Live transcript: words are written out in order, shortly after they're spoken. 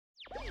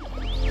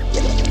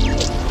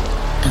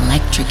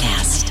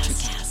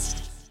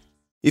Electricast.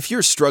 If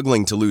you're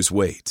struggling to lose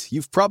weight,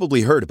 you've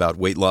probably heard about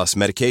weight loss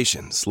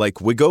medications like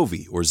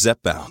Wegovy or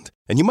Zepbound,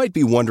 and you might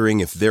be wondering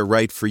if they're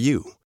right for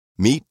you.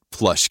 Meet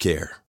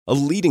PlushCare, a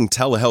leading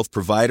telehealth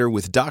provider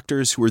with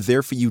doctors who are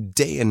there for you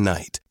day and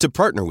night to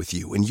partner with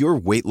you in your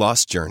weight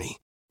loss journey.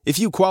 If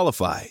you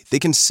qualify, they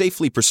can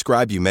safely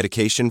prescribe you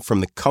medication from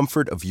the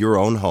comfort of your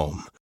own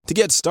home. To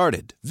get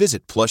started,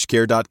 visit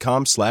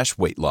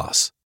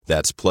plushcare.com/weight-loss.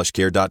 That's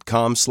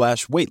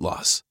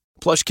plushcare.com/weight-loss.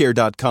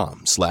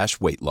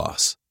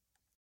 plushcare.com/weight-loss.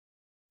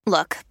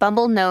 Look,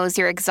 Bumble knows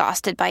you're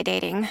exhausted by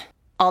dating.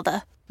 All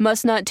the,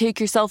 must not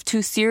take yourself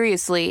too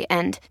seriously,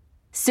 and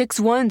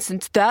 6'1"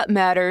 since that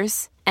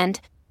matters,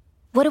 and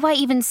what do I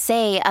even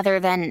say other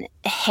than,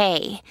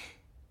 hey?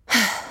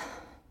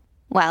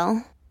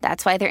 Well,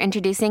 that's why they're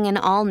introducing an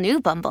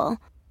all-new Bumble,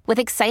 with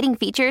exciting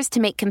features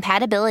to make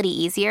compatibility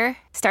easier,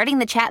 starting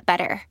the chat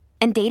better,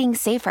 and dating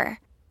safer.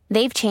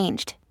 They've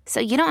changed, so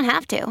you don't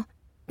have to.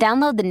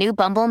 Download the new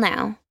Bumble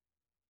now.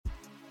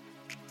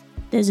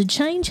 There's a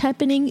change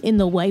happening in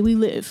the way we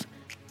live,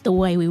 the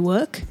way we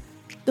work,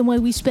 the way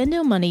we spend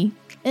our money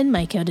and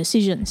make our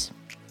decisions.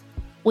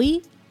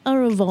 We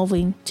are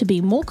evolving to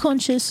be more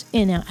conscious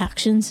in our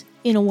actions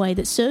in a way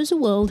that serves the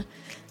world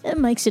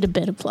and makes it a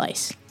better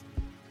place.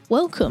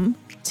 Welcome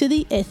to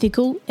the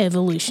Ethical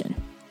Evolution.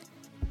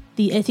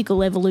 The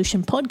Ethical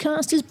Evolution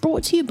podcast is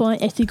brought to you by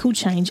Ethical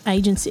Change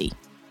Agency.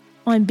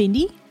 I'm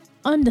Bindi,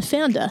 I'm the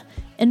founder,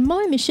 and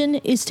my mission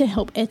is to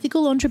help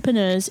ethical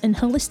entrepreneurs and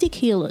holistic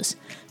healers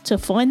to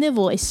find their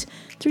voice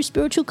through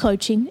spiritual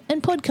coaching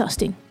and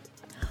podcasting.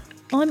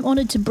 I'm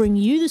honoured to bring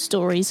you the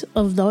stories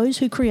of those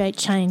who create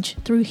change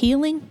through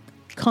healing,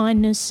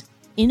 kindness,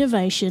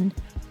 innovation,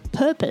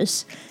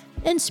 purpose,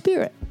 and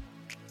spirit.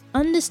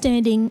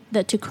 Understanding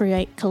that to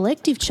create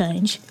collective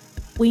change,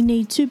 we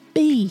need to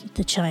be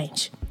the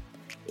change.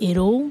 It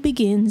all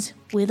begins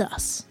with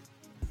us.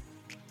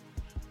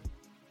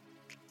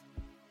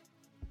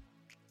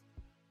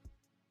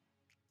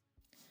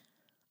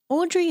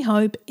 Audrey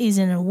Hope is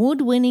an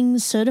award-winning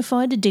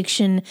certified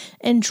addiction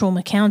and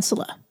trauma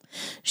counsellor.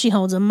 She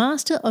holds a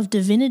Master of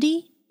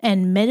Divinity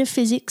and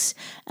Metaphysics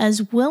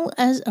as well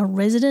as a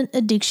Resident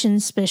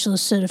Addiction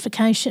Specialist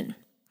certification.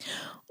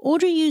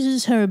 Audrey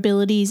uses her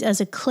abilities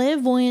as a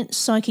clairvoyant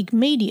psychic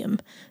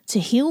medium to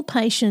heal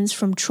patients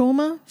from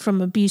trauma,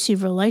 from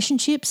abusive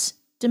relationships,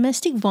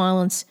 domestic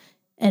violence,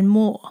 and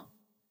more.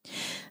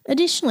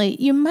 Additionally,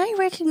 you may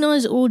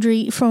recognise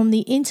Audrey from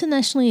the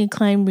internationally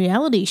acclaimed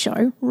reality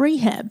show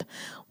Rehab,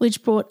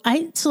 which brought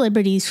 8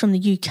 celebrities from the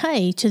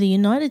UK to the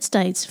United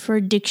States for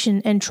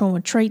addiction and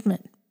trauma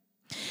treatment.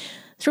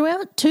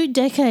 Throughout 2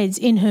 decades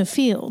in her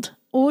field,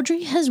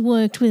 Audrey has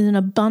worked with an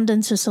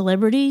abundance of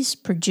celebrities,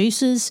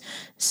 producers,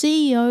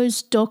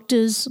 CEOs,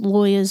 doctors,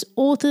 lawyers,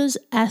 authors,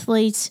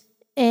 athletes,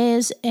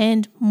 heirs,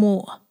 and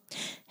more,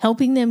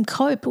 helping them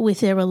cope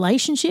with their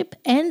relationship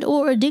and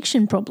or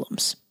addiction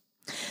problems.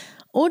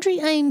 Audrey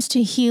aims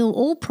to heal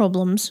all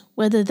problems,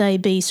 whether they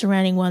be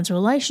surrounding one's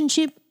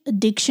relationship,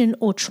 addiction,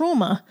 or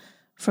trauma,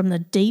 from the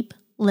deep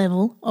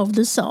level of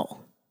the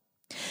soul.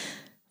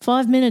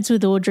 5 minutes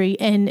with Audrey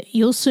and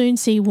you'll soon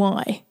see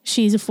why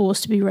she's a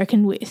force to be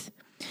reckoned with.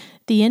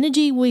 The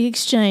energy we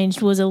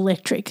exchanged was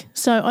electric,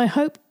 so I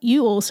hope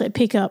you also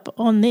pick up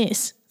on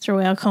this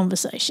through our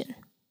conversation.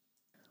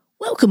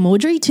 Welcome,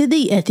 Audrey, to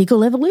the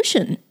Ethical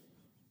Evolution.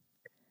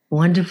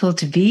 Wonderful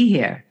to be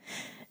here.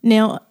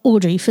 Now,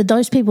 Audrey, for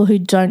those people who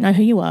don't know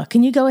who you are,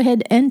 can you go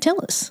ahead and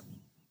tell us?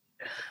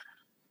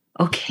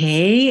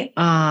 Okay,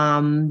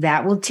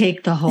 that will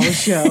take the whole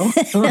show,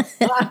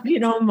 if you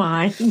don't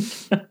mind.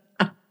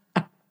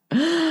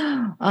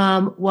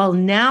 Well,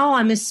 now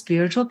I'm a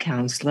spiritual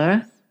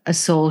counselor, a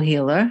soul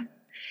healer,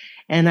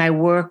 and I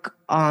work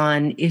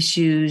on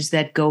issues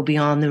that go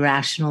beyond the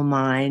rational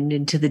mind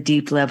into the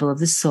deep level of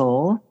the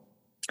soul.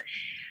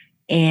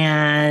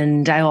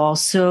 And I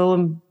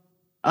also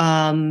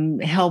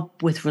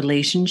help with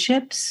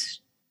relationships,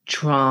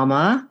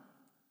 trauma,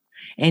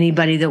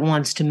 anybody that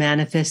wants to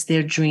manifest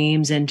their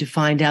dreams and to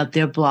find out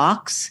their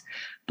blocks,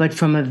 but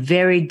from a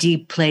very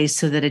deep place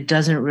so that it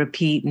doesn't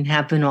repeat and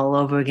happen all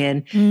over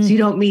again. So you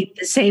don't meet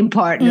the same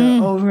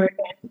partner over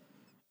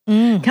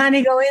again. Kind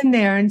of go in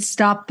there and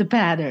stop the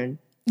pattern.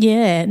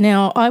 Yeah.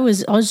 Now, I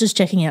was just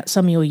checking out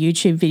some of your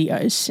YouTube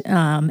videos,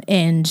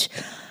 and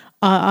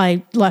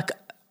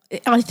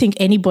I think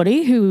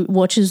anybody who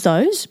watches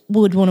those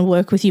would want to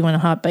work with you in a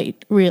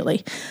heartbeat,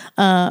 really,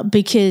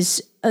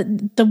 because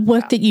the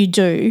work that you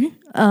do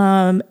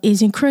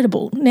is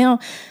incredible. Now,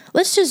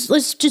 let's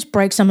just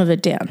break some of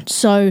it down.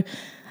 So,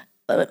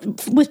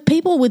 with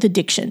people with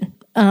addiction,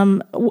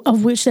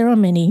 of which there are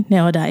many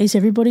nowadays,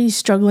 everybody's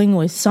struggling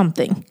with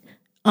something,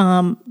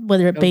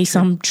 whether it be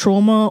some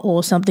trauma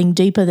or something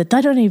deeper that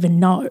they don't even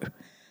know.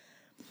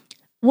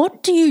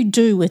 What do you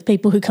do with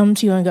people who come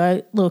to you and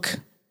go,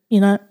 look,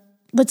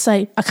 let's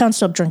say I can't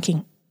stop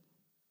drinking.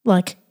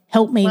 Like,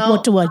 help me.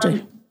 What do I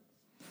do?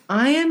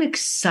 I am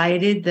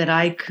excited that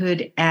I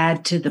could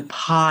add to the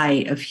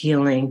pie of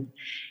healing.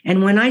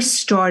 And when I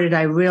started,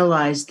 I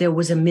realized there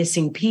was a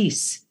missing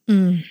piece.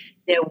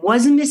 There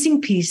was a missing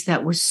piece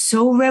that was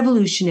so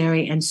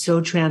revolutionary and so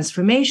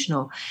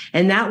transformational.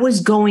 And that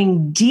was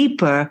going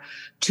deeper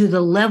to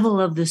the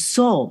level of the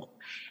soul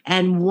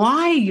and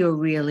why you're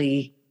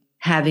really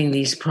having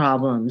these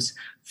problems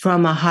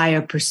from a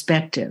higher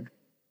perspective.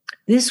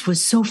 This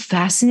was so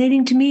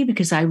fascinating to me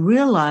because I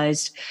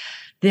realized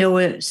there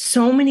were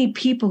so many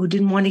people who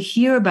didn't want to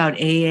hear about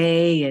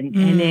AA and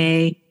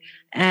NA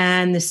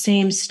and the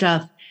same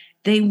stuff.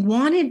 They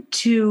wanted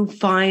to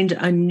find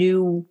a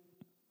new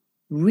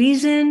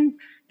reason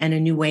and a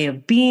new way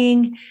of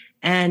being.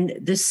 And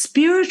the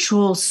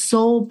spiritual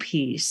soul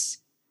piece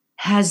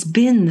has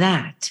been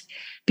that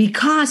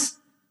because,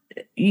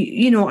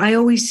 I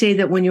always say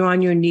that when you're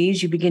on your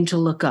knees, you begin to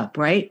look up,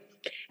 right?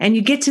 And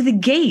you get to the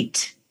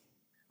gate.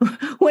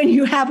 When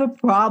you have a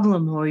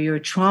problem or you're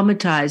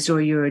traumatized or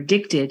you're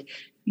addicted,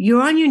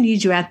 you're on your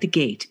knees, you're at the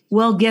gate.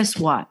 Well, guess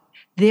what?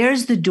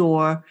 There's the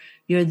door.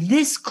 You're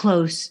this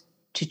close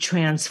to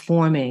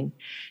transforming.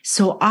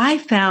 So I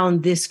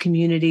found this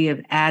community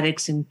of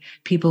addicts and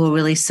people who are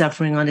really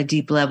suffering on a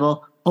deep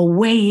level a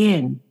way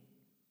in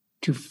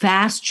to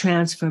fast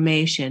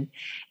transformation.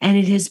 And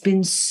it has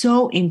been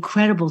so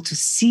incredible to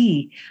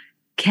see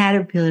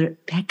caterpillar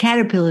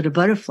to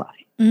butterfly.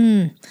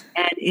 And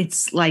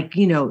it's like,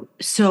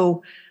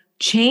 so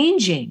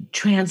changing,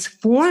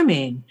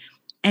 transforming,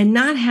 and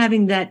not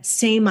having that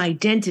same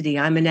identity.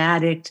 I'm an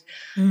addict,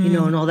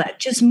 and all that.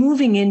 Just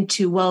moving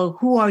into, well,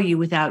 who are you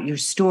without your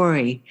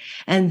story?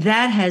 And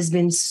that has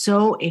been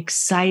so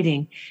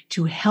exciting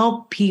to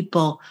help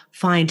people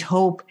find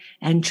hope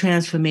and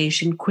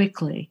transformation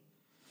quickly.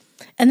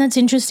 And that's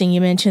interesting. You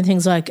mentioned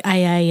things like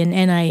AA and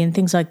NA and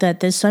things like that.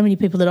 There's so many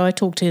people that I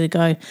talk to that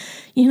go,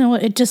 you know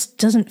what, it just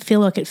doesn't feel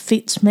like it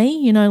fits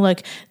me,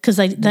 because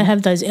they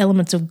have those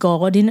elements of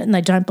God in it and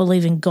they don't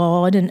believe in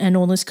God and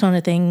all this kind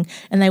of thing.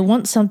 And they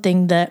want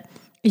something that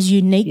is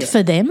unique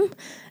for them.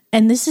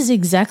 And this is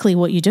exactly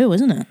what you do,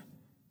 isn't it?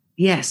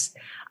 Yes.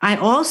 I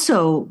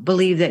also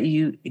believe that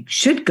you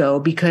should go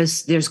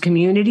because there's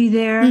community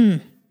there. You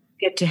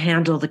get to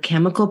handle the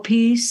chemical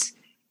piece.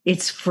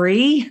 It's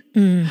free.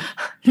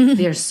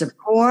 There's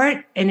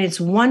support and it's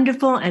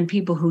wonderful. And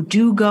people who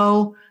do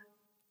go,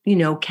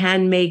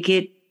 can make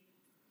it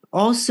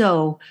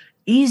also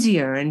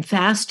easier and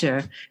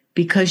faster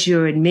because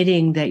you're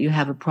admitting that you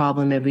have a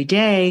problem every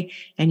day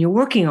and you're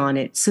working on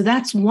it. So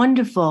that's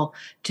wonderful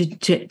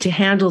to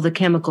handle the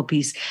chemical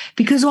piece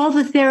because all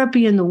the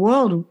therapy in the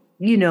world,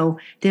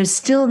 there's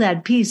still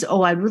that piece.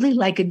 Oh, I really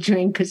like a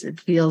drink because it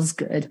feels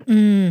good.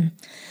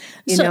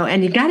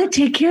 And you got to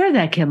take care of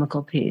that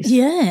chemical piece.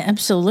 Yeah,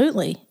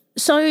 absolutely.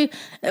 So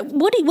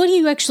what do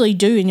you actually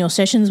do in your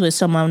sessions with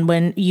someone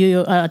when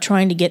you are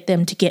trying to get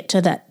them to get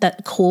to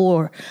that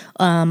core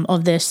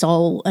of their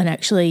soul and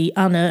actually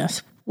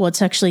unearth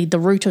what's actually the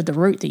root of the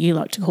root that you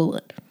like to call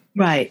it?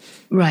 Right.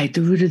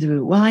 The root of the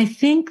root. Well, I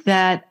think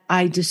that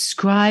I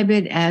describe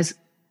it as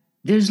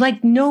there's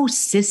like no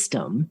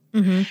system.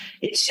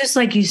 It's just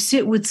like you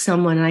sit with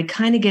someone and I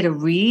kind of get a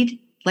read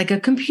like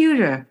a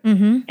computer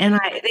and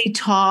they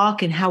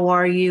talk and how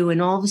are you?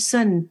 And all of a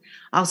sudden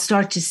I'll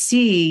start to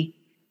see,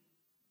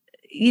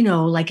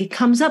 like it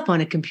comes up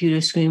on a computer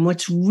screen,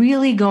 what's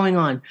really going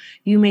on.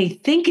 You may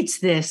think it's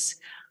this,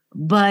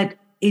 but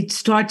it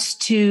starts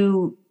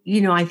to,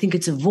 I think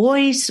it's a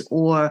voice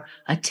or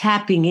a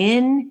tapping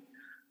in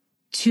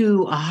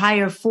to a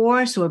higher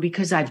force, or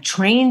because I've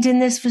trained in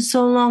this for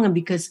so long and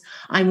because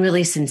I'm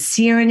really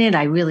sincere in it,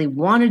 I really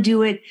want to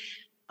do it.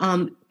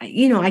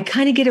 I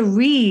kind of get a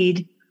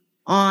read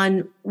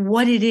on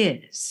what it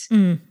is.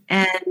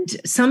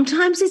 And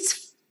sometimes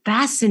it's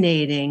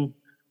fascinating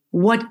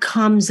what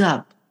comes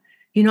up.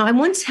 I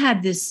once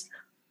had this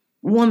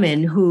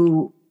woman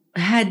who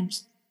had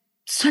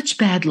such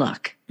bad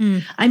luck.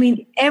 I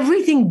mean,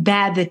 everything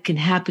bad that can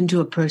happen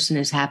to a person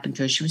has happened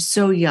to her. She was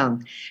so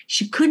young.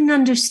 She couldn't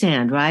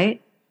understand,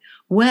 right?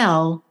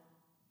 Well,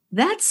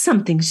 that's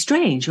something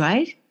strange,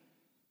 right?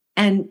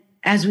 And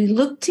as we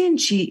looked in,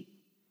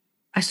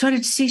 I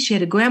started to see she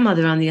had a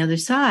grandmother on the other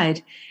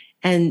side,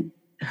 and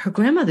her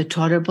grandmother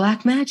taught her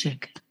black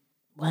magic.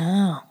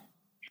 Wow.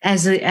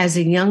 As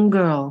a young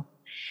girl.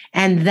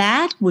 And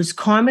that was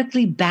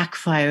karmically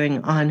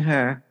backfiring on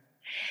her.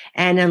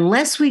 And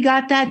unless we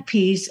got that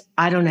piece,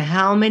 I don't know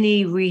how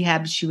many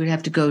rehabs she would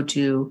have to go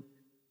to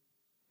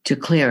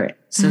clear it.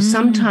 So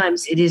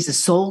sometimes it is a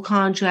soul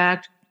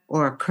contract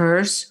or a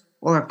curse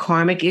or a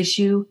karmic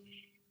issue,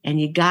 and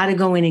you got to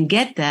go in and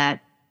get that,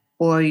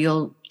 or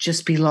you'll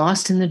just be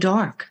lost in the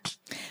dark.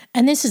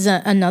 And this is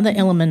another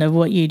element of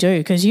what you do,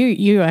 because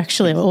you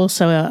actually are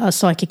also a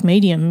psychic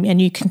medium,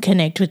 and you can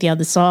connect with the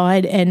other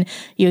side, and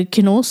you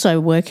can also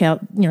work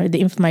out,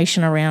 the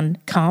information around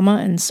karma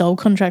and soul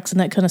contracts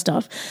and that kind of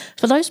stuff.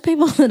 For those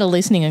people that are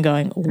listening and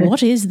going,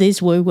 what is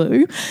this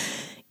woo-woo?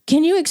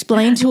 Can you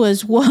explain to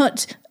us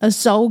what a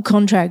soul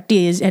contract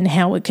is and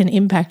how it can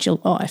impact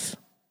your life?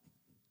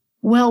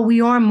 Well,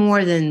 we are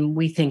more than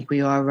we think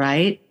we are,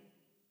 right?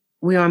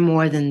 we are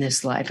more than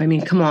this life. I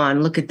mean, come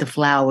on, look at the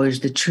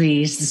flowers, the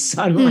trees, the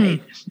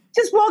sunlight.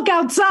 Just walk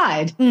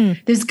outside.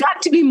 There's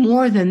got to be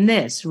more than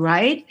this,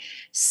 right?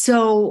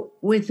 So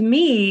with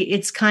me,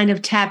 it's kind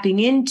of tapping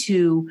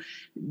into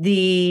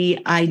the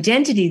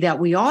identity that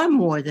we are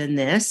more than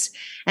this.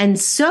 And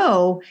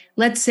so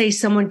let's say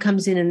someone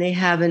comes in and they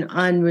have an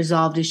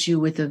unresolved issue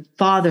with a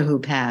father who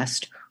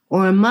passed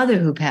or a mother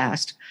who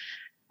passed.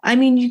 I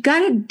mean, you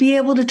got to be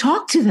able to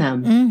talk to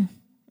them.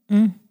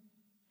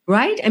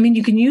 Right? I mean,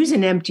 you can use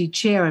an empty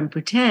chair and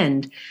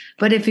pretend,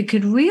 but if it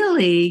could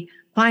really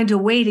find a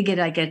way to get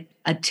like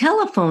a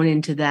telephone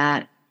into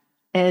that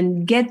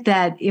and get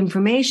that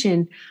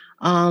information,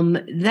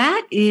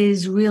 that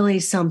is really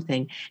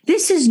something.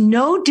 This is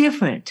no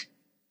different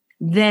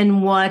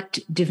than what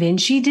Da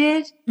Vinci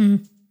did,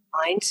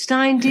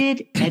 Einstein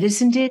did,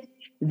 Edison did.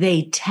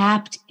 They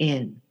tapped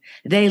in.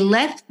 They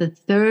left the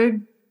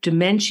third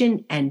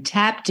dimension and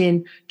tapped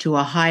in to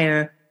a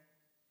higher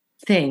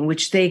thing,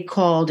 which they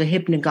called a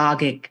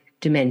hypnagogic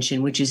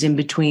dimension, which is in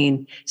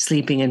between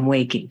sleeping and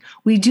waking.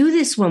 We do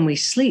this when we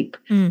sleep.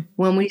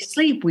 When we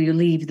sleep, we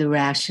leave the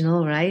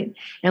rational, right?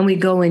 And we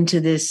go into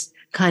this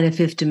kind of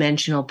fifth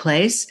dimensional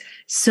place.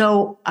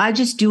 So I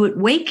just do it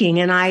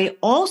waking. And I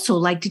also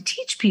like to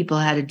teach people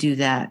how to do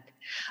that.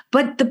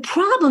 But the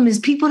problem is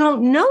people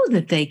don't know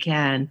that they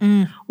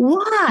can.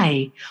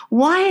 Why?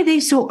 Why are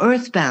they so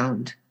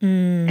earthbound?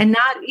 And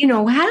not,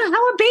 how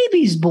are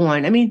babies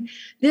born? I mean,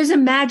 there's a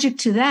magic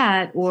to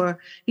that, or,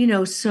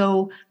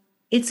 so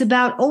it's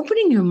about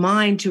opening your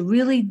mind to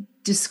really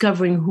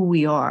discovering who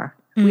we are.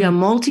 We are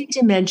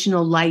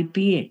multidimensional light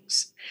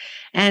beings.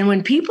 And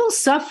when people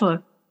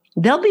suffer,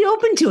 they'll be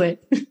open to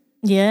it.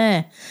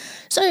 Yeah.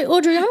 So,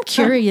 Audrey, I'm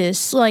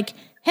curious,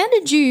 how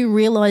did you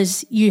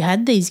realize you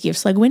had these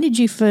gifts? When did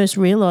you first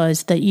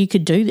realize that you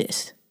could do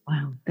this?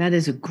 Wow, that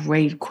is a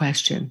great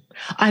question.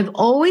 I've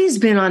always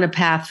been on a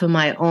path for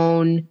my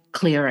own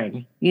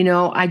clearing.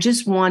 I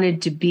just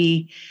wanted to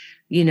be,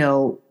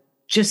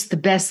 just the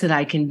best that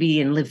I can be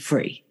and live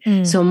free.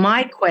 So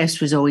my quest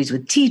was always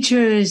with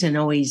teachers and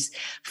always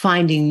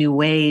finding new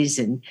ways.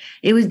 And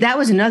that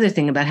was another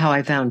thing about how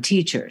I found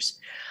teachers.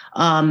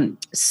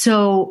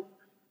 So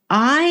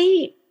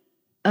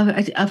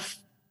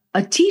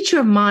a teacher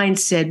of mine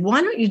said,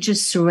 why don't you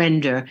just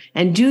surrender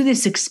and do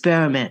this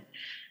experiment?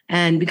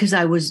 And because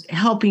I was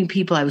helping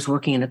people, I was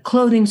working in a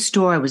clothing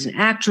store, I was an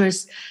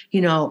actress,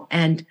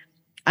 and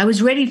I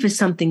was ready for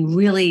something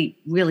really,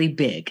 really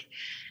big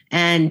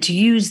and to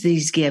use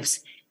these gifts.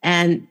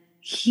 And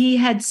he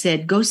had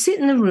said, go sit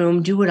in the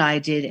room, do what I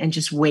did, and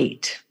just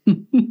wait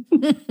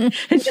and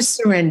just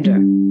surrender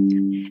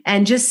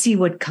and just see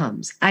what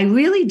comes. I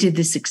really did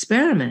this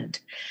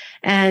experiment.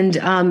 And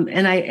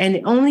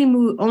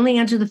only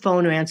answer the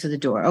phone or answer the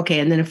door. Okay.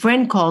 And then a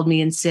friend called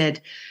me and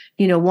said,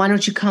 why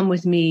don't you come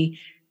with me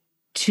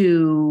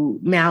to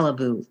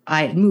Malibu?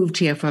 I moved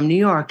here from New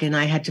York and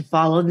I had to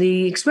follow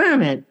the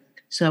experiment.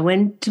 So I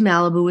went to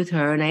Malibu with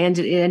her and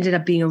it ended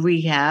up being a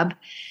rehab.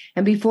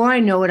 And before I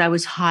know it, I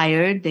was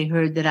hired. They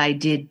heard that I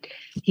did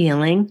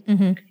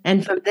healing.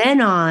 And from then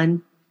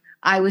on,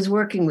 I was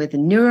working with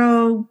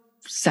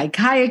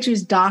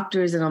psychiatrists,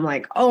 doctors, and I'm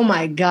like, oh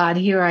my God,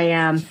 here I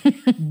am.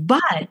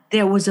 But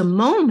there was a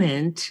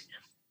moment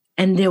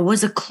and there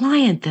was a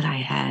client that I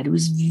had who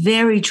was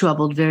very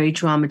troubled, very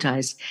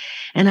traumatized.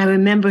 And I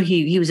remember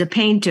he was a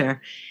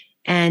painter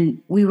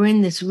and we were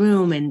in this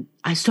room and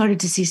I started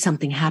to see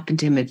something happen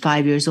to him at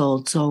 5 years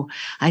old. So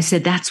I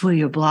said, that's where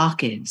your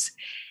block is.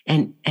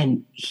 And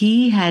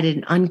he had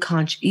an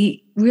unconscious,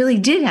 he really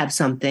did have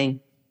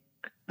something,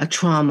 a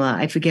trauma.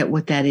 I forget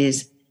what that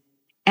is.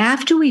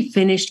 After we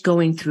finished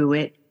going through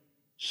it,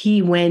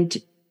 he went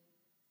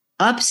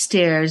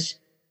upstairs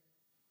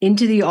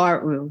into the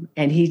art room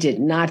and he did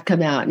not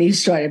come out. And he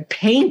started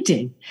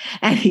painting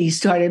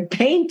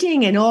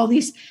and all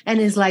these, and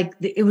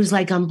it was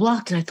like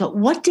unblocked. And I thought,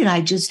 what did I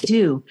just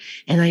do?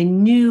 And I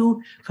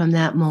knew from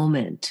that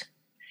moment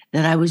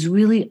that I was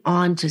really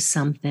on to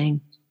something.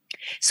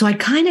 So I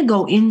kind of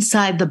go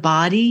inside the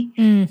body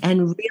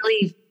and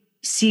really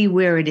see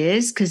where it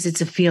is, because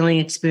it's a feeling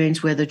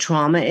experience where the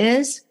trauma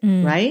is,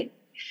 right?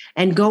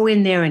 And go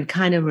in there and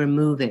kind of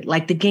remove it,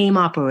 like the game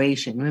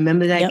Operation.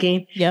 Remember that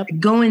game? Yep.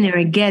 Go in there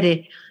and get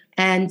it.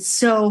 And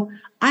so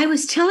I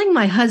was telling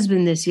my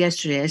husband this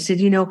yesterday. I said,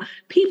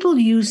 people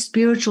use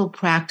spiritual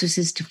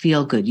practices to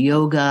feel good.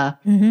 Yoga,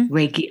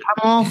 Reiki,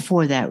 I'm all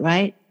for that,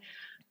 right?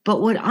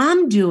 But what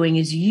I'm doing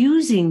is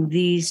using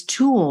these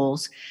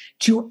tools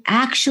to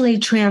actually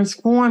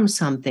transform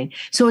something.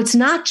 So it's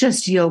not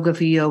just yoga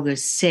for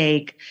yoga's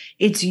sake.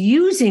 It's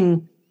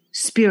using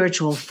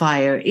spiritual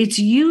fire. It's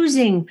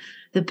using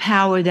the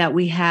power that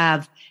we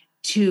have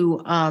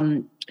to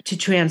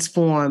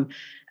transform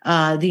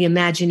the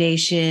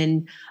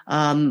imagination,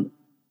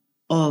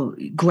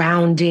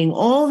 grounding,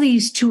 all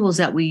these tools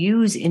that we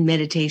use in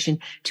meditation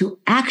to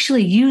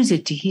actually use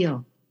it to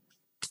heal.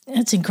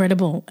 That's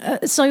incredible.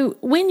 So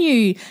when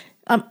you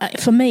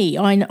For me,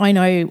 I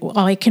know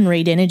I can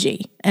read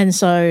energy, and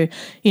so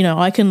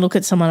I can look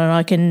at someone and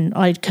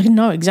I can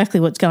know exactly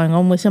what's going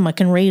on with them. I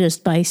can read a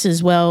space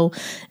as well.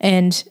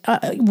 And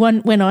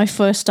when I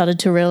first started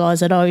to realize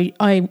that,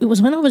 it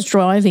was when I was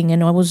driving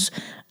and I was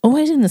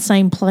always in the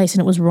same place,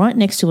 and it was right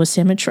next to a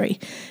cemetery,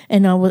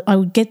 and I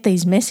would get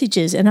these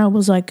messages, and I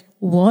was like,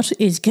 what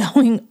is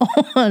going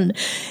on?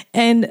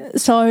 And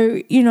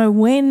so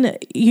when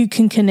you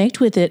can connect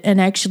with it and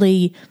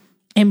actually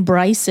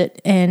embrace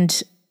it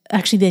and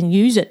actually then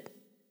use it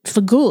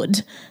for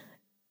good,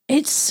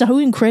 it's so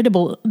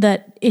incredible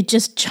that it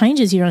just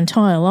changes your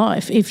entire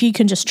life if you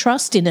can just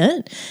trust in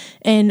it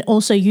and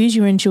also use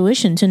your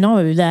intuition to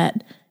know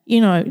that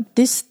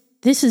this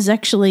is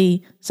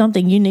actually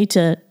something you need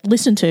to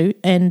listen to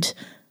and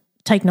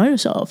take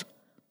notice of.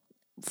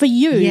 For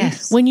you,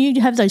 yes. When you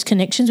have those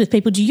connections with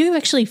people, do you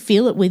actually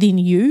feel it within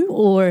you,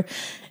 or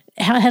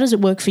how does it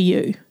work for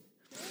you?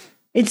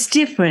 It's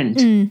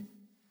different.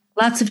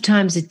 Lots of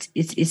times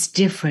it's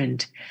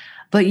different.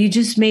 But you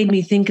just made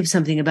me think of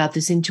something about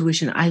this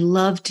intuition. I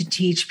love to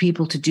teach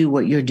people to do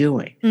what you're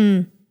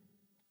doing,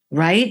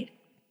 right?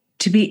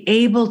 To be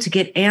able to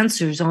get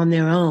answers on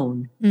their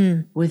own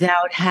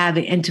without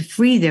having, and to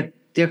free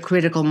their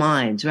critical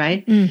minds,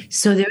 right?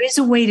 So there is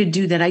a way to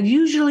do that. I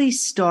usually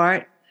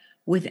start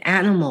with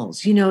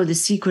animals, the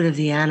secret of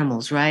the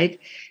animals, right?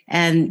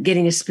 And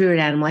getting a spirit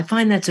animal. I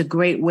find that's a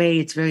great way.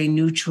 It's very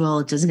neutral.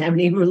 It doesn't have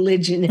any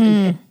religion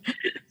in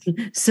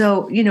it.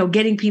 So,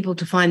 getting people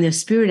to find their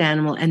spirit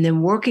animal and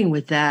then working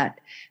with that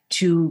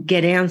to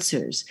get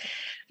answers.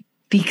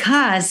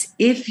 Because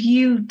if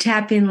you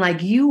tap in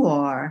like you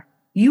are,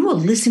 you will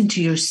listen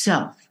to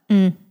yourself.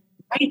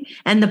 Right?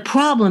 And the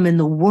problem in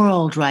the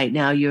world right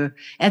now, your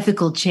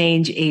ethical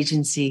change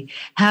agency,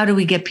 how do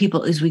we get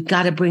people, is we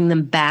got to bring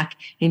them back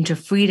into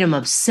freedom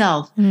of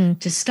self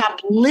to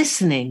stop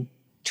listening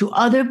to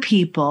other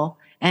people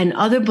and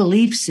other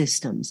belief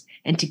systems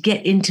and to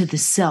get into the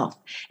self.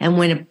 And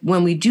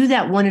when we do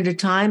that one at a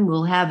time,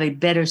 we'll have a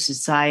better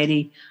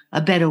society,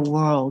 a better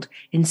world,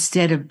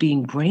 instead of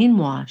being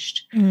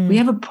brainwashed. We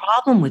have a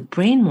problem with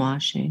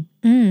brainwashing.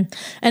 And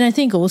I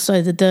think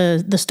also that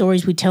the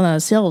stories we tell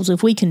ourselves,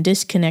 if we can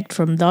disconnect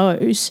from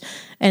those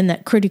and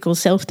that critical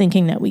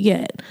self-thinking that we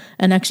get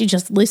and actually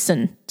just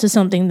listen to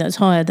something that's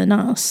higher than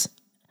us,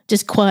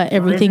 just quiet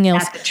everything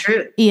else. That's the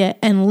truth. Yeah,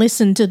 and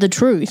listen to the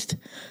truth.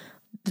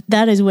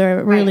 That is where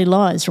it really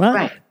lies,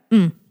 right?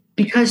 Right.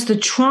 Because the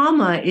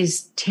trauma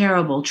is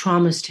terrible.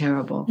 Trauma's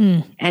terrible.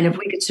 And if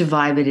we could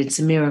survive it, it's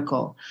a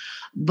miracle.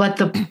 But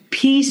the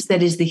piece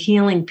that is the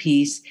healing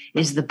piece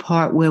is the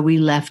part where we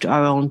left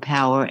our own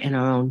power and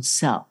our own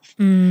self.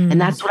 And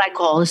that's what I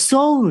call a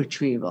soul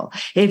retrieval.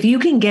 If you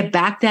can get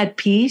back that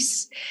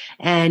piece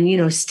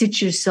and,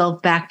 stitch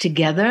yourself back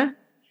together,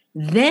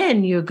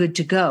 then you're good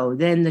to go.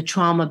 Then the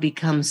trauma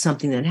becomes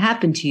something that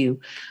happened to you,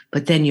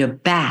 but then you're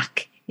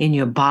back in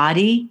your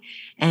body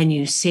and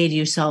you say to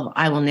yourself,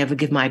 I will never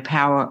give my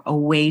power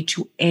away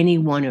to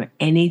anyone or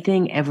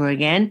anything ever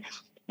again.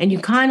 And you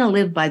kind of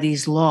live by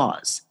these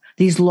laws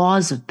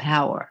of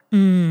power.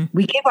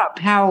 We give our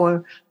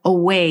power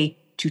away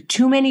to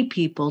too many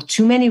people,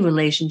 too many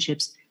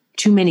relationships,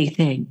 too many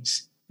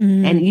things.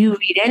 And you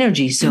read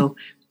energy. So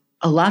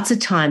lots of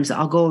times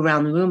I'll go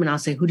around the room and I'll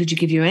say, who did you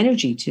give your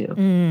energy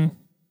to?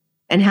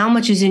 And how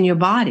much is in your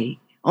body?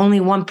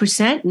 Only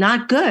 1%?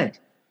 Not good.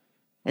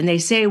 And they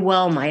say,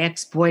 well, my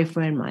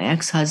ex-boyfriend, my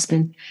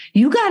ex-husband,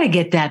 you got to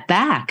get that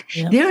back.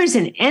 Yep. There is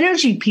an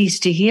energy piece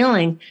to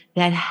healing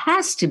that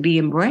has to be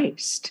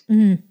embraced.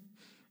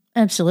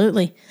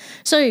 Absolutely.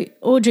 So,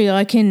 Audrey,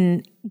 I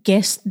can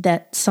guess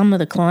that some of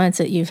the clients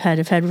that you've had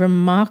have had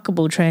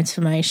remarkable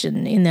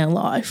transformation in their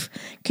life.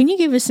 Can you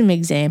give us some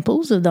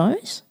examples of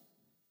those?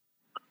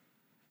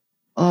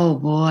 Oh,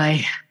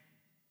 boy.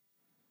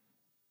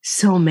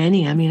 So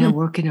many. I mean, I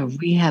work in a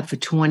rehab for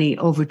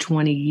over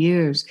 20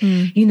 years.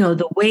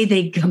 The way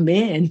they come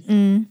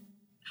in,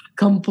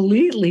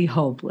 completely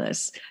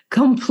hopeless,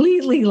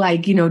 completely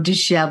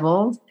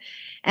disheveled.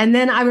 And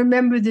then I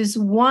remember this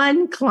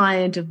one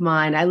client of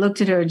mine, I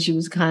looked at her and she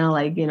was kind of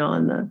like,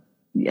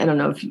 I don't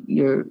know if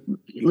your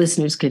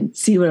listeners can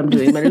see what I'm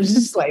doing, but it was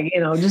just like,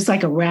 just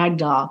like a rag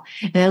doll.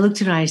 And I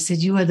looked at her and I said,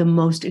 you are the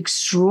most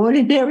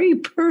extraordinary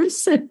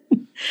person.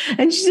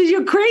 And she said,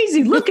 you're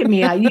crazy. Look at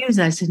me.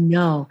 I said,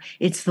 no,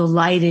 it's the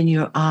light in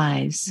your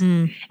eyes.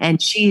 And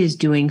she is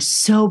doing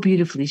so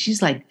beautifully.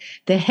 She's like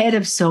the head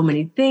of so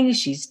many things.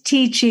 She's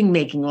teaching,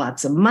 making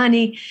lots of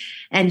money.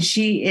 And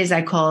she is,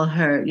 I call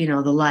her,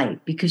 the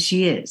light, because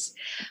she is.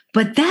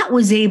 But that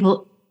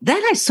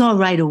I saw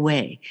right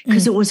away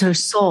because it was her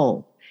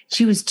soul.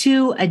 She was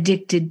too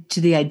addicted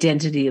to the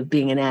identity of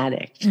being an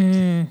addict.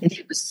 And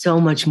it was so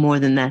much more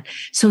than that.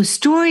 So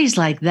stories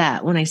like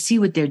that, when I see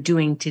what they're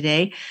doing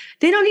today,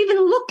 they don't even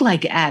look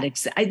like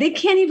addicts. They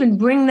can't even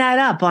bring that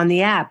up on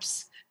the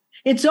apps.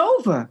 It's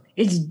over.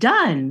 It's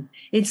done.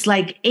 It's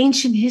like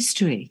ancient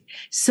history.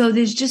 So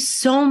there's just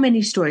so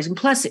many stories. And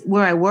plus,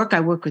 where I work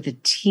with a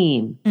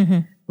team,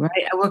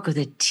 right? I work with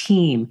a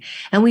team,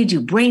 and we do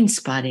brain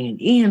spotting and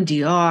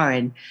EMDR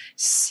and,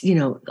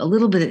 a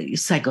little bit of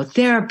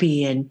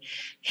psychotherapy and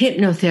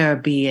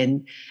hypnotherapy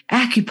and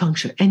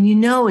acupuncture. And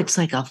it's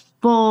like a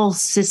full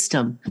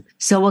system.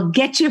 So we'll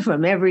get you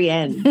from every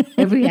end,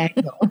 every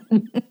angle.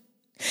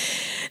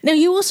 Now,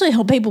 you also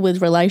help people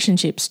with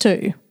relationships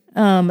too.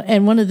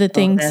 And one of the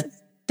things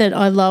that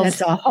I love.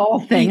 That's a whole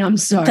thing. I'm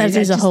sorry. That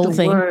is a whole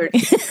thing.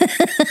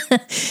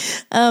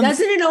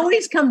 Doesn't it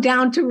always come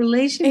down to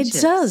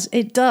relationships?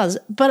 It does.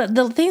 But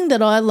the thing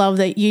that I love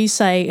that you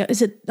say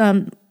is it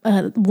 1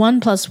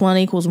 +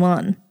 1 =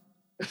 1.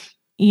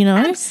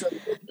 Absolutely.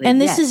 And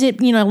this is it.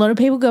 A lot of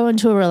people go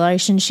into a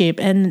relationship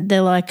and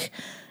they're like,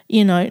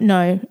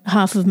 no,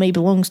 half of me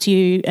belongs to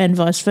you and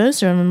vice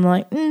versa. And I'm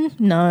like,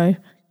 no.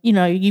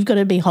 You've got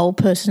to be a whole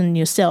person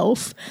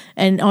yourself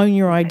and own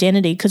your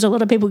identity, because a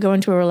lot of people go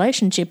into a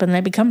relationship and they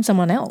become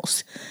someone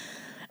else.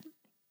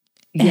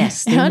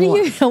 Yes. How do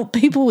you help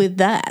people with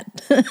that?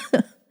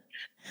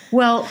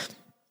 Well,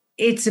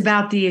 it's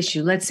about the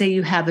issue. Let's say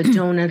you have a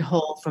donut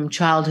hole from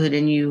childhood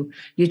and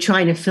you're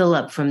trying to fill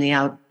it up from the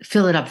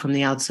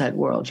outside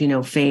world,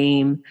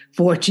 fame,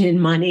 fortune,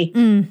 money,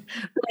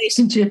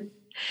 relationship.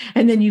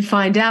 And then you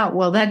find out,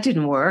 well, that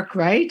didn't work,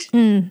 right?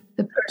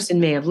 The person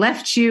may have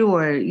left you,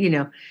 or,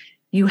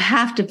 you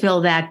have to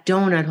fill that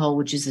donut hole,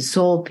 which is the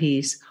soul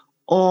piece,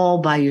 all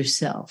by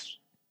yourself,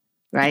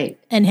 right?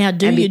 And how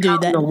do you do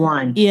that? The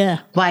one.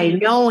 Yeah. By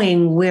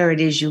knowing where it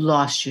is you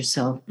lost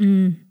yourself.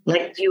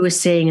 Like you were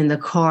saying in the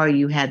car,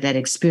 you had that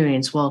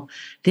experience. Well,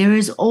 there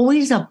is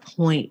always a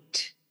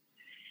point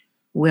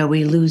where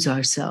we lose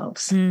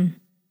ourselves,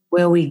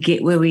 where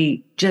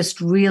we just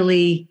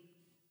really...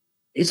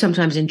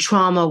 Sometimes in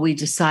trauma, we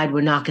decide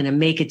we're not going to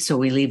make it, so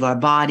we leave our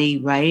body,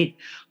 right?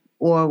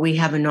 Or we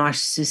have a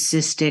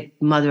narcissistic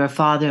mother or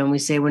father, and we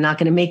say, we're not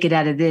going to make it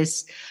out of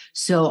this,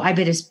 so I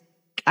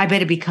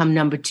better become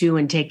number 2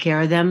 and take care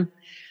of them.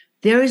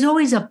 There is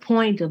always a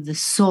point of the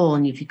soul,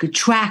 and if you could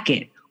track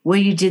it, where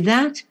you did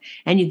that,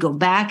 and you go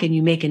back and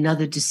you make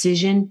another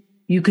decision,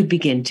 you could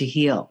begin to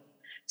heal.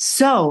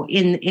 So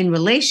in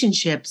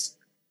relationships,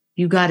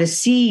 you got to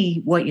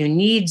see what your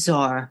needs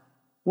are.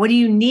 What do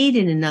you need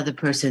in another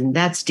person?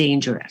 That's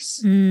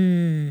dangerous,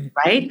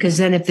 right? Because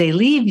then if they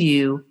leave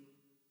you,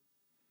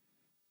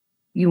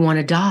 you want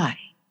to die.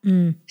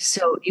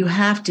 So you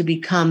have to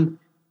become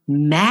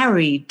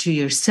married to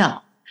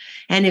yourself.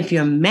 And if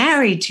you're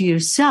married to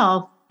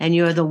yourself and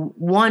you're the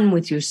one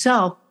with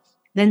yourself,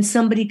 then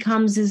somebody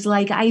comes as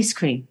like ice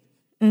cream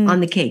on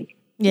the cake.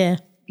 Yeah.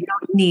 You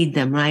don't need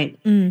them, right?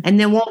 And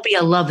there won't be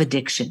a love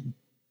addiction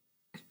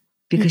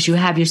because you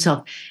have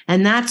yourself.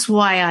 And that's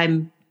why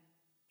I'm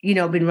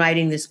been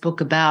writing this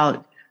book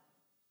about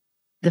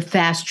the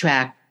fast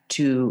track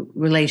to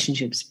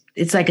relationships.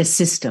 It's like a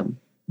system.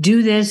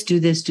 Do this, do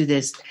this, do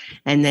this,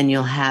 and then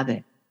you'll have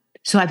it.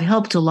 So I've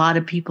helped a lot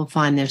of people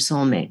find their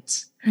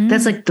soulmates.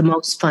 That's like the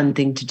most fun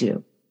thing to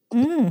do.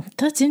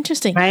 That's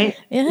interesting. Right?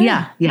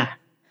 Yeah.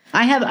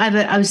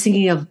 I was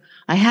thinking of,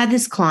 I had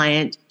this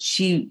client,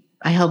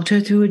 I helped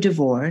her through a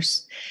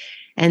divorce,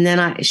 and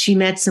then she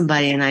met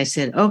somebody and I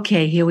said,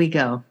 okay, here we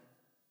go.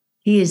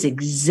 He is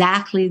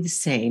exactly the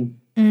same.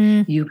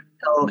 You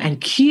go and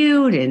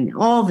cute and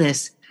all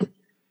this.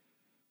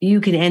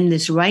 You can end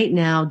this right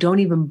now. Don't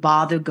even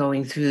bother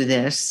going through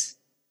this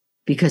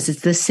because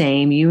it's the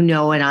same. You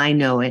know it. I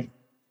know it.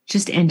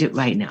 Just end it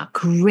right now.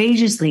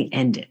 Courageously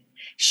end it.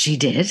 She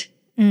did.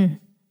 And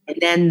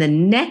then the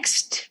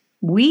next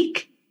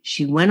week,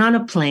 she went on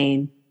a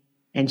plane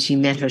and she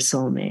met her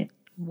soulmate.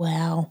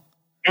 Wow.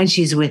 And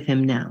she's with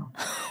him now.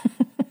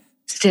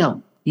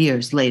 Still,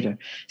 years later.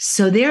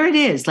 So there it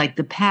is, like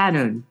the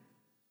pattern.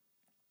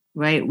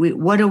 Right?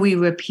 What are we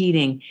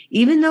repeating?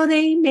 Even though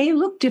they may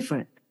look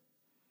different.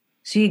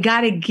 So you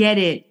got to get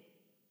it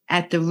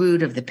at the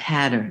root of the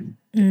pattern.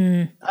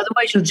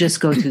 Otherwise, you'll just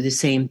go through the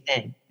same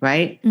thing,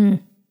 right? And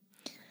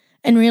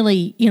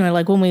really,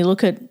 like when we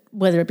look at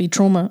whether it be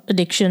trauma,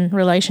 addiction,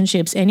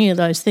 relationships, any of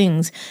those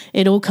things,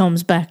 it all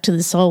comes back to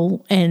the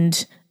soul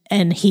and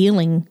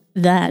healing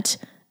that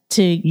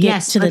to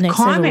get to the next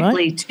level, right?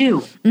 Karmically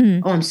too.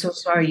 Oh, I'm so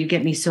sorry. You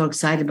get me so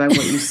excited by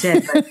what you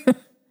said. But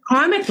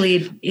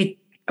karmically, it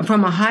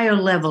from a higher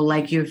level,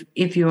 like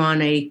if you're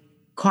on a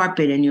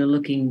carpet and you're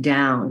looking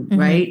down,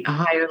 right? A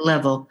higher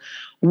level.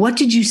 What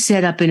did you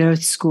set up in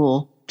Earth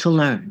School to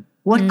learn?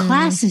 What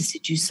classes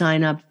did you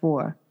sign up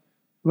for?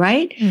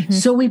 Right?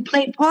 So we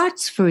play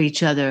parts for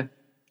each other.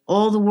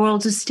 All the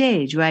world's a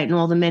stage, right? And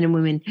all the men and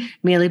women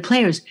merely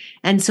players.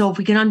 And so if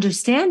we can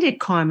understand it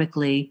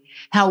karmically,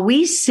 how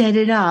we set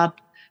it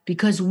up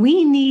because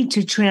we need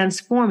to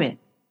transform it,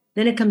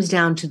 then it comes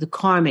down to the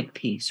karmic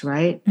piece,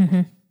 right?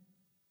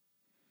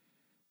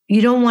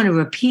 You don't want to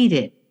repeat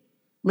it.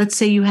 Let's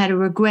say you had a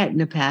regret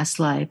in a past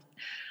life.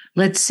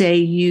 Let's say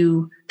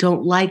you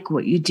don't like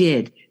what you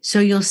did. So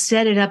you'll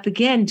set it up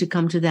again to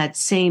come to that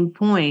same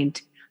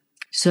point.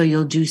 So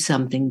you'll do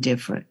something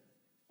different.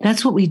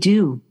 That's what we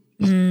do.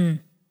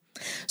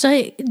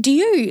 So do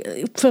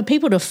you, for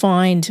people to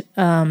find,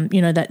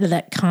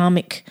 that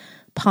karmic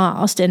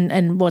past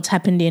and what's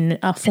happened in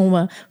a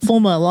former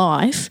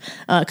life,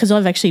 because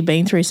I've actually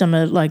been through some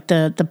of like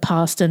the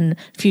past and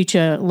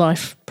future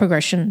life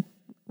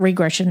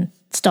regression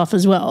stuff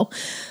as well.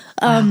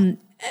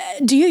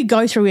 Do you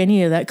go through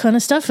any of that kind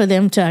of stuff for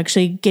them to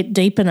actually get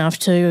deep enough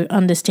to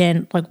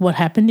understand like what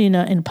happened in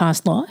a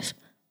past life?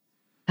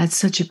 That's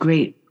such a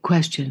great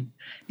question.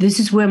 This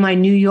is where my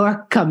New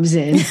York comes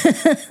in.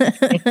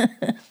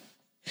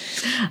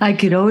 I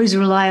could always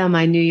rely on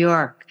my New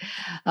York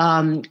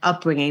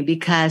upbringing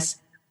because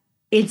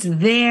it's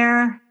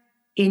there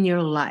in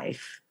your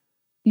life.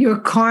 Your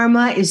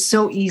karma is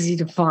so easy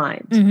to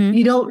find.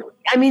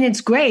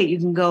 It's great. You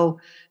can go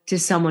to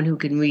someone who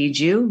can read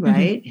you,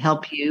 right?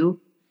 Help you,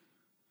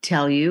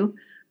 tell you,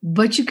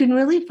 but you can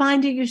really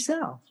find it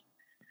yourself.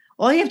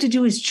 All you have to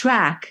do is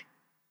track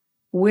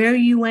where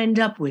you end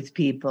up with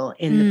people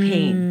in the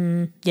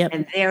pain. Yep.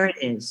 And there it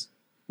is.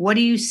 What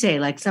do you say?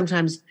 Like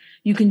sometimes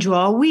you can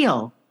draw a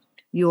wheel,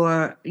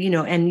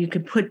 and you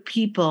could put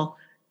people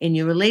in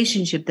your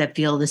relationship that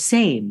feel the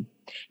same.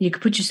 You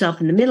could put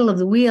yourself in the middle of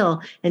the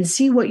wheel and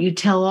see what you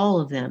tell all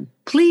of them.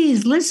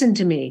 Please listen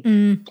to me.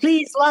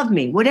 Please love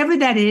me. Whatever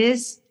that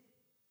is,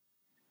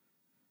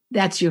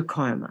 that's your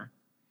karma.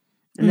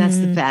 And that's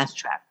the fast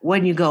track.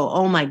 When you go,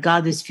 oh my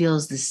God, this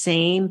feels the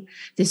same.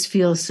 This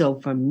feels so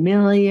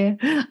familiar.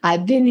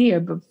 I've been here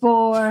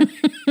before.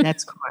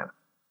 That's karma.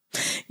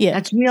 Yeah.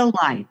 That's real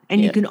life.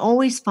 And you can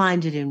always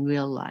find it in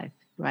real life,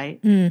 right?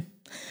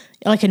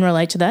 I can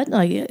relate to that.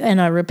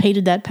 And I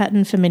repeated that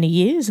pattern for many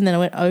years. And then I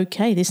went,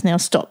 okay, this now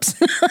stops.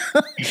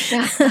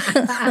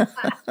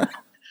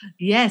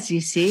 Yes,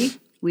 you see,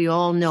 we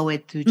all know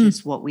it through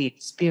just what we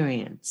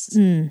experience.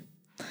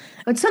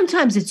 But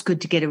sometimes it's good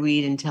to get a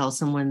read and tell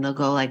someone. They'll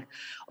go like,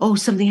 oh,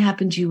 something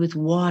happened to you with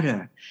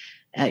water.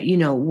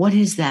 What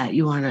is that?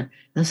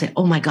 They'll say,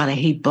 oh my God, I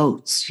hate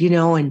boats,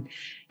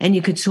 and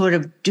you could sort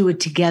of do it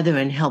together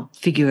and help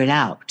figure it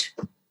out.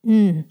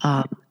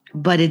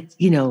 But it's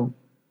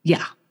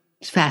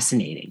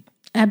fascinating.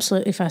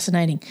 Absolutely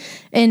fascinating.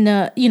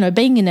 And,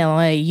 being in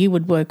LA, you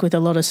would work with a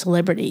lot of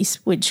celebrities,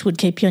 which would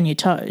keep you on your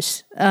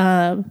toes.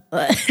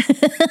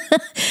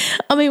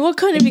 I mean, what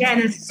kind of...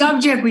 Again, a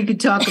subject we could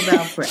talk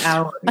about for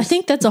hours. I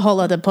think that's a whole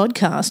other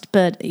podcast,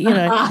 but,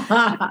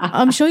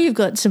 I'm sure you've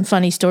got some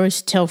funny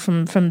stories to tell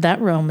from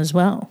that realm as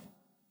well.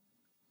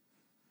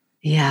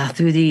 Yeah,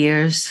 through the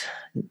years,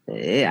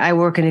 I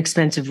work in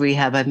expensive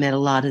rehab. I've met a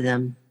lot of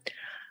them.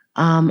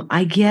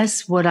 I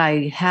guess what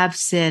I have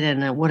said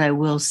and what I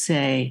will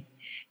say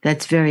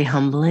that's very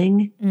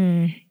humbling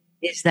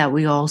is that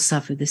we all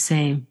suffer the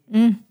same.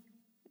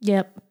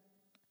 Yep.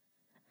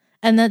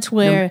 And that's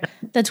where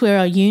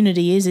our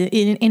unity is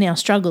in our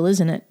struggle,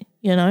 isn't it?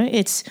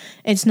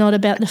 It's not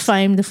about the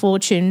fame, the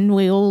fortune.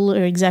 We all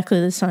are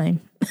exactly the same.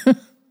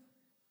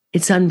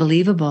 It's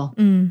unbelievable.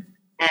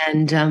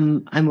 And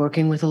I'm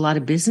working with a lot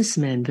of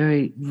businessmen,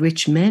 very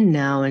rich men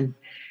now, and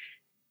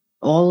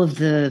all of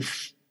the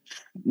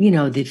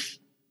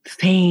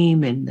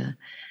fame and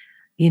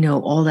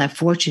all that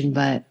fortune,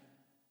 but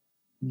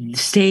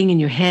staying in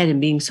your head and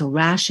being so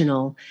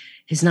rational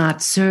has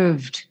not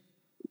served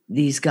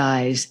these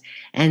guys.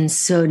 And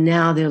so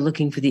now they're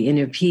looking for the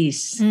inner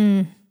peace.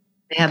 They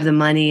have the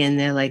money and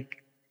they're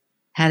like,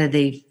 how do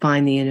they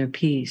find the inner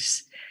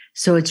peace?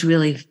 So it's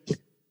really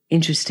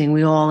interesting.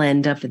 We all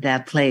end up at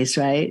that place,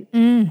 right?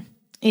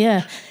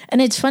 Yeah. And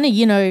it's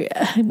funny,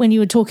 when you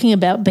were talking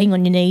about being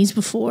on your knees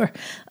before,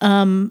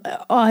 one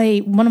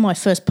of my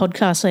first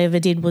podcasts I ever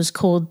did was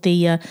called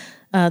the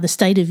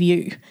State of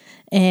You.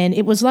 And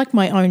it was like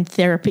my own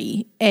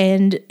therapy.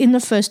 And in the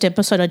first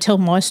episode, I tell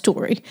my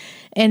story.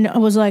 And I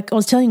was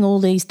telling all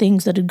these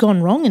things that had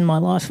gone wrong in my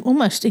life,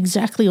 almost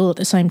exactly all at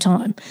the same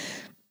time.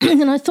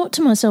 And I thought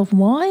to myself,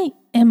 why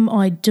am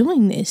I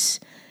doing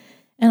this?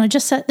 And I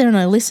just sat there and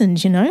I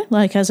listened,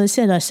 as I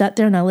said, I sat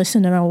there and I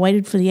listened and I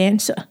waited for the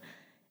answer.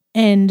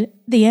 And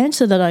the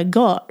answer that I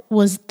got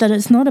was that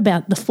it's not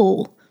about the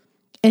fall.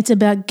 It's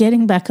about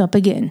getting back up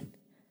again.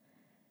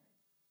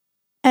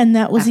 And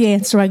that was the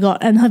answer I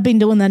got. And I've been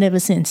doing that ever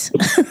since.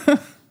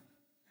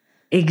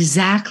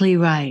 Exactly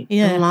right.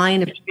 Yeah. The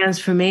line of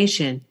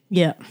transformation.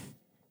 Yeah.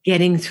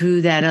 Getting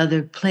through that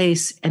other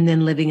place and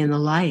then living in the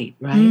light,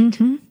 right?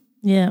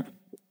 Yeah.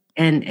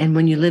 And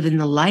when you live in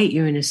the light,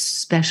 you're in a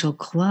special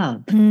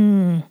club,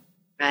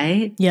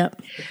 right?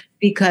 Yep.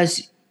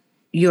 Because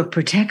you're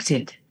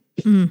protected.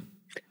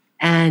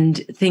 And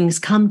things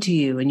come to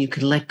you and you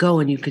could let go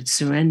and you could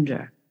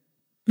surrender.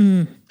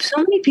 So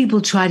many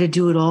people try to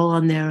do it all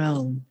on their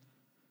own.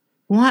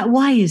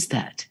 Why is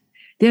that?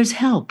 There's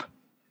help.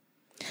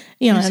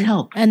 There's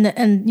help. And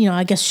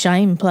I guess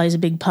shame plays a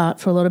big part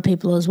for a lot of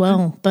people as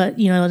well. But,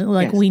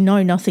 yes. We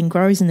know nothing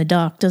grows in the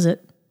dark, does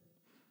it?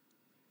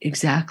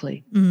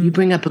 Exactly. You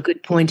bring up a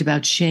good point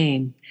about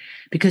shame,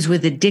 because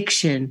with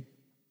addiction,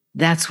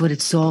 that's what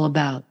it's all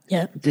about.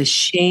 Yeah. The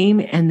shame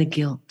and the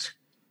guilt.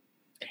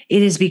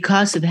 It is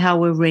because of how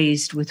we're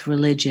raised with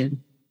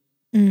religion.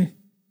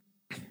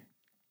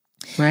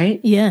 Right?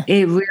 Yeah.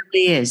 It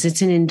really is.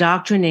 It's an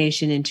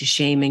indoctrination into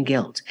shame and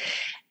guilt.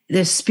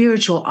 the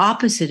spiritual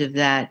opposite of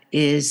that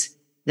is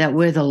that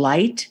we're the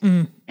light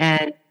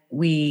and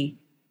we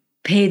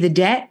pay the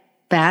debt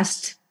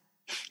fast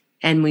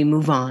and we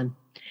move on.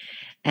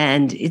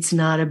 And it's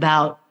not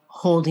about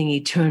holding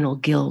eternal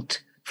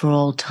guilt for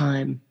all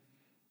time.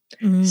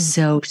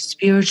 So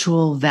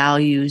spiritual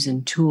values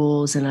and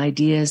tools and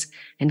ideas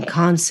and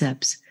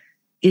concepts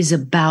is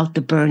about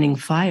the burning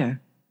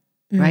fire,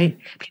 right?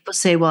 People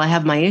say, well, I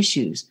have my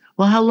issues.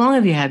 Well, how long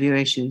have you had your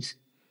issues?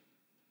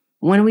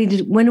 When are we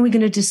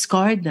going to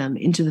discard them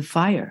into the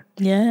fire?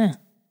 Yeah.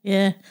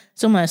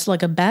 It's almost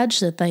like a badge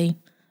that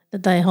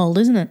they hold,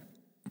 isn't it?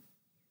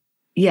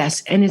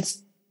 Yes, and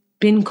it's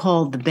been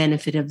called the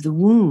benefit of the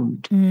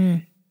wound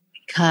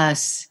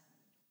because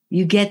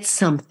you get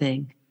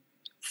something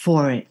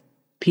for it.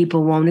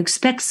 People won't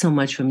expect so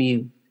much from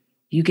you.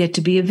 You get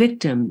to be a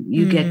victim.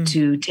 You get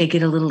to take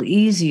it a little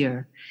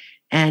easier.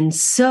 And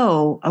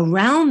so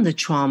around the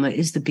trauma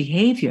is the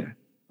behavior,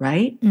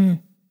 right?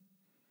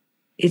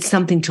 It's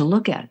something to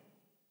look at.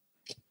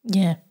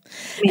 Yeah.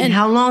 I mean,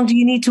 how long do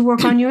you need to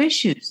work on your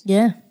issues?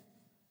 Yeah.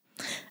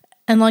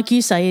 And like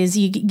you say, is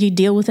you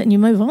deal with it and you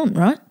move on,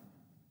 right?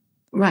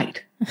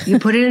 Right. You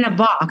put it in a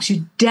box.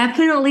 You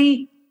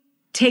definitely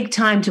take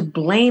time to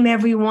blame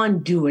everyone,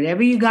 do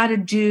whatever you got to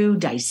do,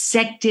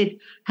 dissect it,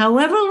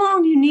 however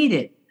long you need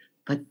it.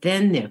 But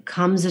then there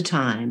comes a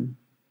time.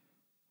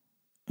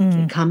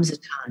 There comes a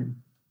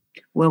time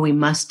where we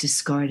must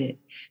discard it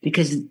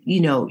because,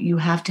 you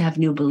have to have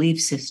new belief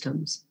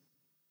systems.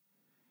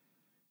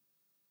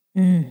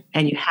 And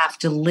you have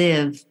to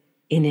live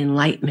in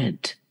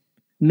enlightenment,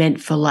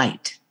 meant for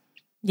light.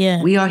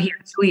 Yeah. We are here.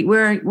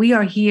 We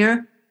are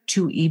here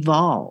to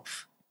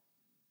evolve.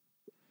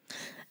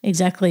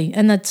 Exactly.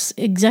 And that's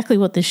exactly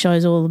what this show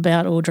is all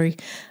about, Audrey.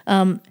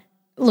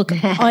 Look,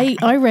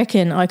 I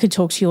reckon I could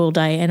talk to you all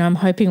day, and I'm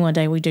hoping one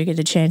day we do get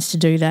a chance to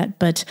do that.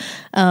 But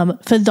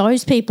for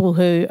those people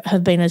who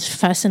have been as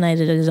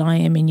fascinated as I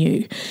am in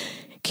you,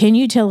 can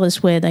you tell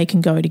us where they can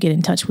go to get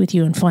in touch with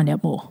you and find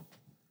out more?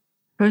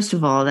 First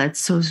of all, that's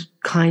so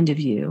kind of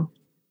you.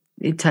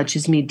 It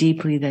touches me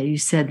deeply that you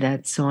said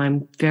that, so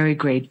I'm very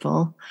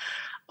grateful.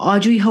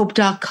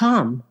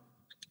 AudreyHope.com.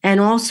 And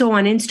also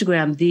on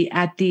Instagram,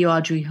 at the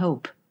Audrey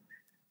Hope.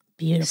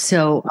 Beautiful.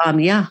 So,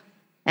 yeah.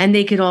 And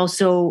they could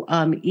also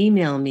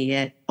email me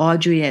at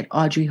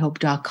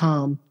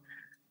audrey@audreyhope.com.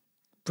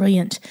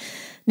 Brilliant.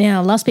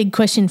 Now, last big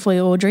question for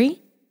you,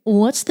 Audrey.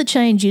 What's the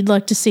change you'd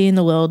like to see in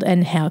the world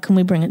and how can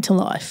we bring it to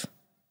life?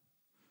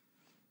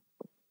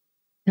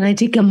 Can I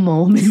take a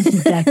moment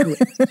with that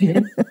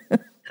question?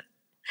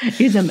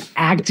 Because I'm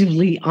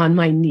actively on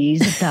my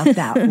knees about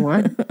that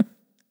one.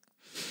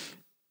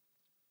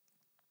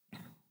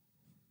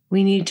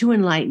 We need to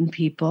enlighten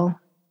people.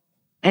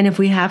 And if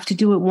we have to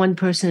do it one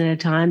person at a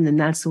time, then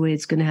that's the way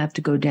it's going to have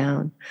to go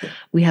down.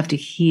 We have to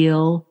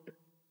heal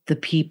the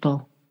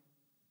people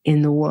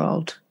in the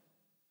world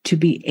to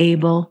be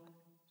able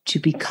to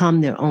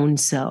become their own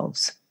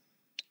selves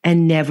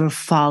and never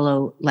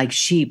follow like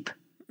sheep.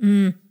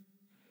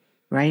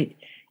 Right?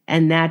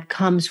 And that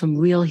comes from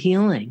real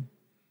healing.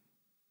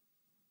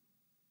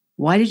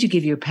 Why did you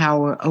give your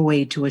power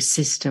away to a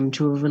system,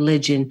 to a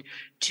religion,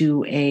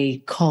 to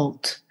a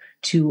cult,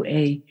 to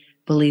a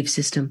belief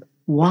system?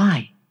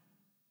 Why?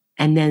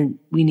 And then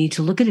we need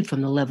to look at it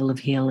from the level of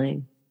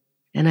healing.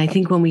 And I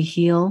think when we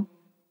heal,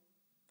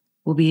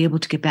 we'll be able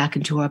to get back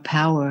into our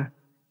power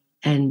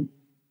and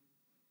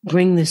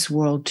bring this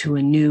world to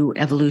a new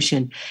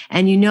evolution.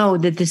 And you know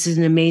that this is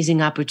an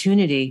amazing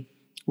opportunity.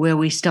 Where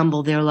we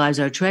stumble, there lies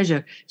our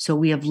treasure. So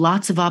we have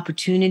lots of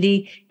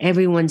opportunity.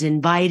 Everyone's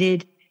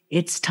invited.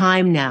 It's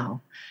time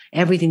now.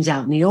 Everything's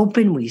out in the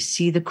open. We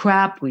see the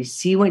crap. We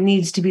see what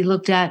needs to be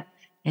looked at.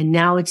 And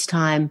now it's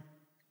time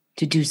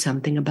to do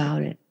something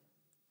about it.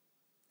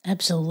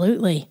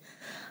 Absolutely.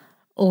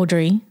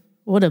 Audrey,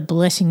 what a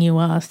blessing you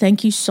are.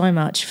 Thank you so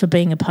much for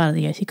being a part of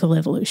the Ethical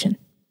Evolution.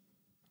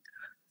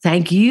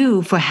 Thank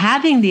you for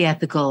having the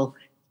Ethical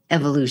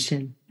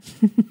Evolution.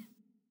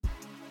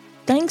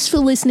 Thanks for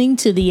listening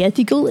to the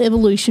Ethical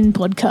Evolution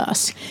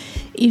podcast.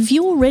 If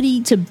you're ready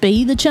to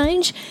be the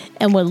change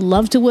and would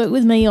love to work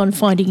with me on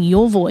finding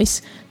your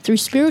voice through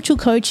spiritual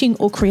coaching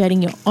or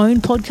creating your own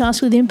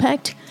podcast with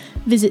impact,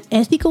 visit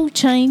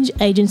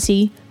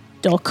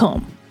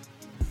ethicalchangeagency.com.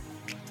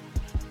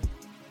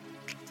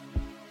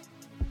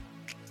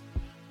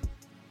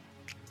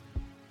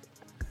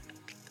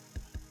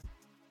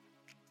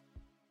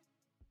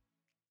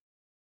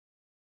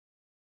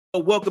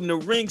 Welcome to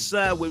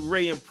Ringside with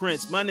Ray and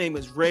Prince. My name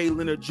is Ray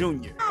Leonard Jr. Oh,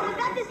 is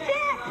that the set?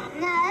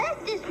 No,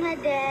 that's just my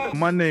dad.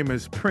 My name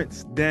is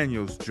Prince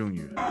Daniels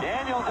Jr.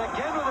 Daniels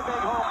again with a big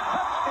home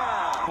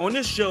touchdown. On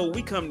this show,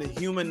 we come to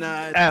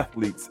humanize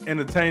Athletes,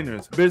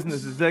 entertainers,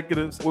 business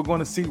executives. We're going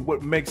to see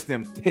what makes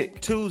them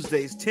tick.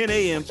 Tuesdays, 10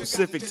 a.m.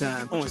 Pacific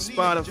time on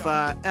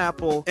Spotify,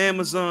 Apple,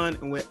 Amazon,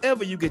 and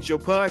wherever you get your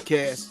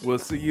podcasts. We'll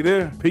see you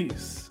there.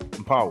 Peace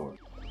and power.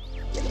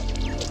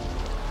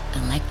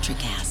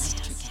 Electric acid.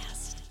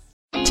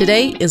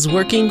 Today is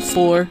working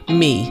for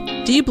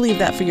me. Do you believe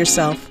that for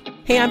yourself?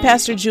 Hey, I'm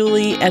Pastor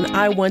Julie, and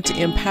I want to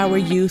empower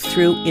you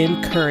through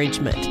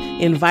encouragement.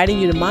 Inviting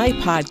you to my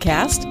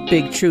podcast,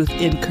 Big Truth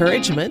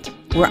Encouragement,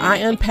 where I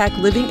unpack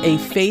living a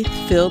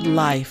faith-filled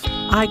life.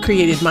 I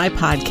created my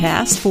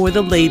podcast for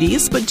the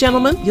ladies, but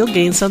gentlemen, you'll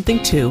gain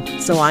something too.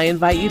 So I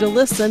invite you to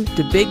listen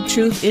to Big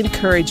Truth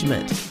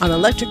Encouragement on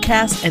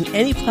Electricast and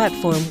any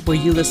platform where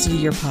you listen to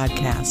your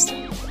podcast.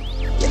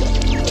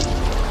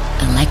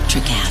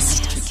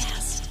 Electricast.